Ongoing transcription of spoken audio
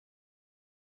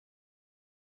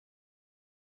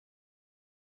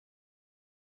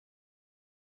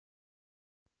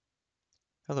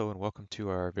Hello and welcome to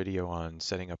our video on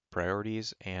setting up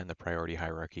priorities and the priority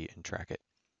hierarchy in Trackit.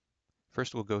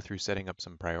 First, we'll go through setting up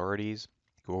some priorities,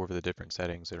 go over the different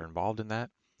settings that are involved in that,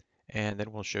 and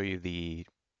then we'll show you the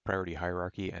priority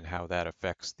hierarchy and how that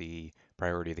affects the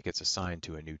priority that gets assigned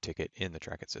to a new ticket in the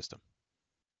Trackit system.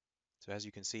 So as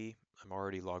you can see, I'm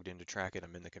already logged into Trackit.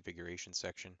 I'm in the configuration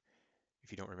section.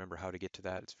 If you don't remember how to get to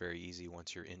that, it's very easy.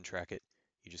 Once you're in Trackit,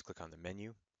 you just click on the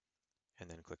menu and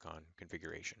then click on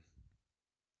configuration.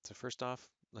 So first off,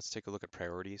 let's take a look at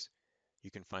priorities.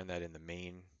 You can find that in the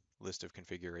main list of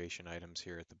configuration items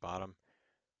here at the bottom,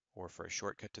 or for a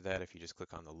shortcut to that, if you just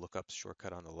click on the lookups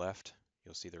shortcut on the left,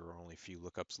 you'll see there are only a few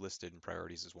lookups listed and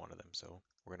priorities is one of them. So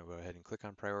we're going to go ahead and click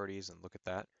on priorities and look at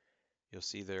that. You'll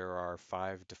see there are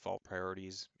 5 default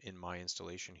priorities in my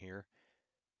installation here.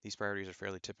 These priorities are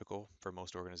fairly typical for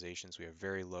most organizations. We have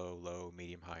very low, low,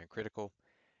 medium, high, and critical.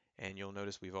 And you'll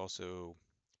notice we've also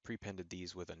prepended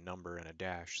these with a number and a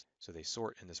dash, so they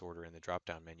sort in this order in the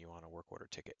drop-down menu on a work order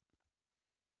ticket.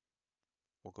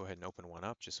 We'll go ahead and open one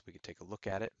up just so we can take a look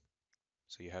at it.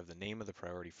 So you have the name of the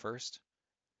priority first,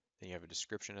 then you have a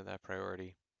description of that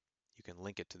priority. You can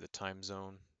link it to the time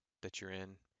zone that you're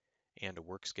in and a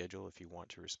work schedule if you want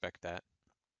to respect that.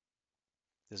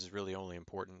 This is really only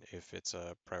important if it's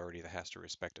a priority that has to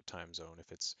respect a time zone.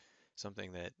 If it's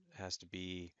something that has to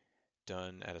be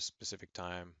done at a specific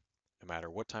time, no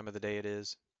matter what time of the day it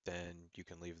is, then you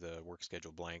can leave the work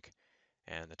schedule blank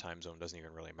and the time zone doesn't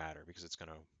even really matter because it's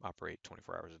going to operate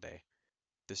 24 hours a day.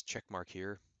 This check mark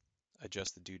here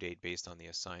adjusts the due date based on the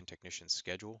assigned technician's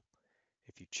schedule.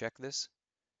 If you check this,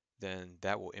 then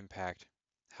that will impact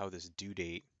how this due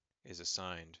date is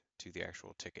assigned to the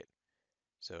actual ticket.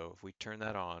 So if we turn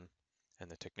that on and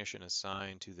the technician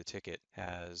assigned to the ticket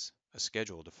has a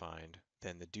schedule defined,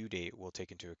 then the due date will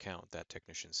take into account that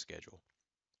technician's schedule.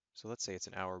 So let's say it's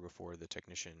an hour before the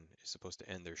technician is supposed to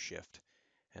end their shift,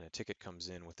 and a ticket comes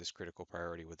in with this critical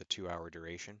priority with a 2-hour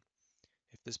duration.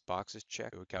 If this box is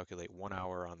checked, it would calculate 1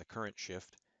 hour on the current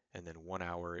shift and then 1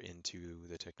 hour into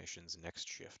the technician's next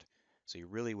shift. So you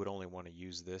really would only want to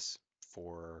use this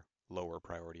for lower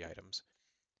priority items.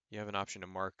 You have an option to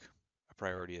mark a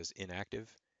priority as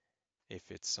inactive if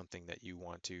it's something that you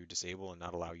want to disable and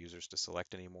not allow users to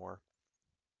select anymore.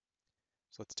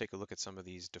 So let's take a look at some of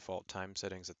these default time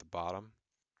settings at the bottom.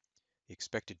 The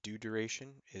expected due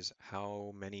duration is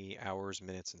how many hours,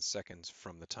 minutes, and seconds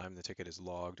from the time the ticket is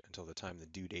logged until the time the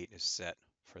due date is set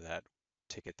for that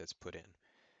ticket that's put in.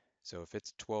 So if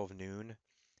it's 12 noon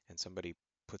and somebody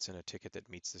puts in a ticket that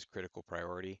meets this critical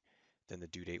priority, then the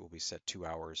due date will be set 2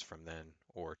 hours from then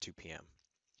or 2 p.m.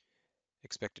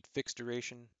 Expected fixed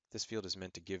duration, this field is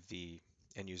meant to give the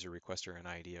end user requester an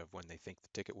idea of when they think the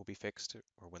ticket will be fixed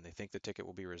or when they think the ticket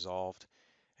will be resolved.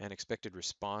 And expected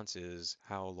response is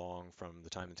how long from the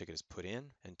time the ticket is put in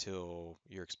until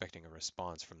you're expecting a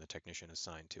response from the technician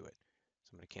assigned to it.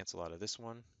 So I'm going to cancel out of this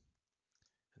one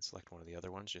and select one of the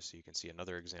other ones just so you can see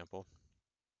another example.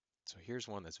 So here's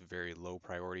one that's very low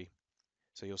priority.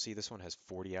 So you'll see this one has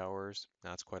 40 hours.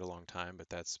 Now it's quite a long time, but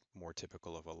that's more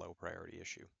typical of a low priority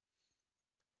issue.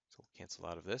 So we'll cancel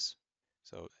out of this.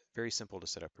 So very simple to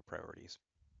set up your priorities.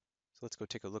 So let's go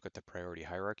take a look at the priority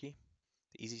hierarchy.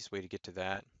 The easiest way to get to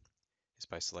that is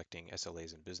by selecting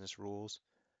SLAs and business rules,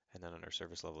 and then under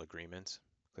service level agreements,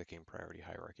 clicking priority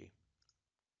hierarchy.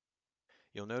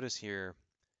 You'll notice here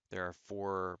there are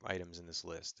 4 items in this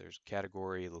list. There's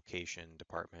category, location,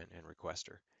 department, and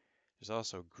requester. There's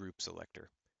also group selector.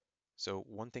 So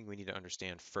one thing we need to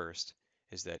understand first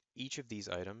is that each of these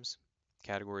items,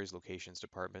 categories, locations,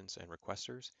 departments, and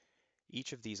requesters,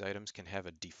 each of these items can have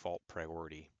a default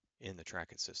priority in the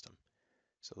Trackit system.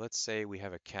 So let's say we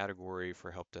have a category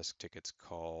for help desk tickets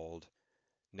called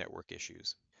network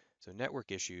issues. So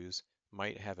network issues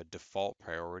might have a default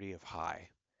priority of high.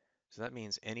 So that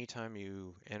means anytime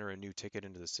you enter a new ticket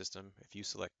into the system, if you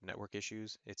select network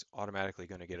issues, it's automatically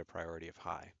going to get a priority of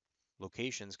high.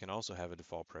 Locations can also have a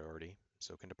default priority,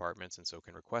 so can departments and so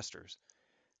can requesters.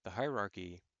 The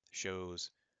hierarchy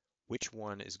shows which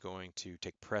one is going to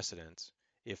take precedence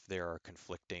if there are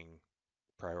conflicting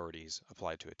priorities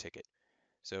applied to a ticket.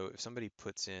 So if somebody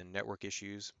puts in network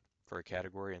issues for a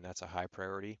category and that's a high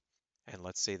priority, and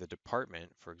let's say the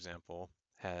department, for example,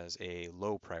 has a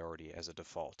low priority as a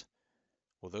default,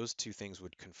 well, those two things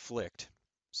would conflict.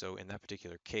 So in that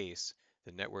particular case,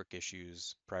 the network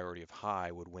issues priority of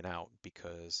high would win out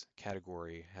because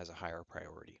category has a higher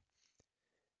priority.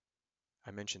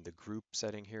 I mentioned the group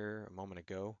setting here a moment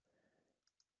ago.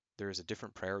 There is a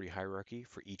different priority hierarchy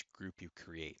for each group you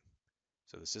create.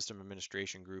 So the system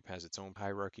administration group has its own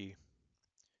hierarchy.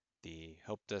 The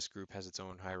help desk group has its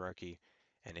own hierarchy,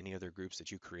 and any other groups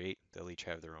that you create, they'll each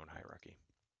have their own hierarchy.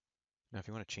 Now, if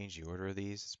you want to change the order of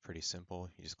these, it's pretty simple.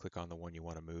 You just click on the one you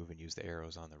want to move and use the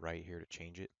arrows on the right here to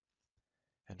change it.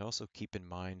 And also keep in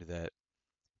mind that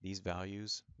these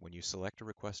values, when you select a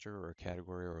requester or a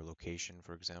category or a location,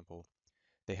 for example,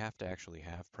 they have to actually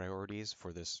have priorities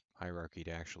for this hierarchy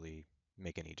to actually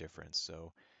make any difference.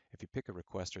 So if you pick a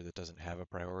requester that doesn't have a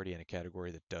priority and a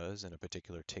category that does in a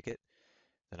particular ticket,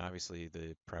 then obviously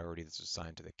the priority that's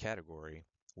assigned to the category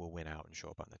will win out and show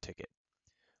up on the ticket.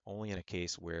 Only in a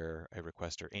case where a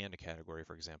requester and a category,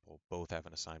 for example, both have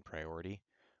an assigned priority,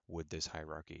 would this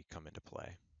hierarchy come into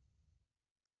play.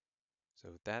 So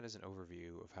that is an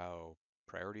overview of how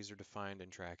priorities are defined in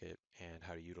Trackit and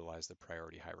how to utilize the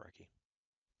priority hierarchy.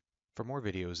 For more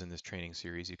videos in this training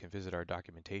series, you can visit our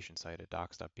documentation site at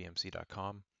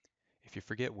docs.bmc.com. If you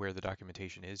forget where the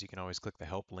documentation is, you can always click the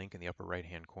help link in the upper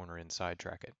right-hand corner inside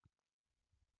Trackit.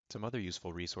 Some other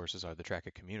useful resources are the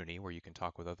Trackit community, where you can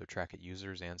talk with other Trackit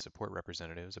users and support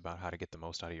representatives about how to get the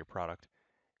most out of your product.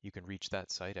 You can reach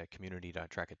that site at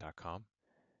community.trackit.com.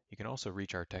 You can also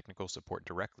reach our technical support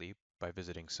directly by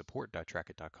visiting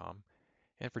support.trackit.com.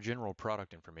 And for general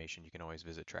product information, you can always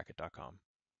visit trackit.com.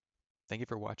 Thank you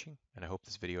for watching, and I hope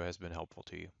this video has been helpful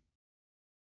to you.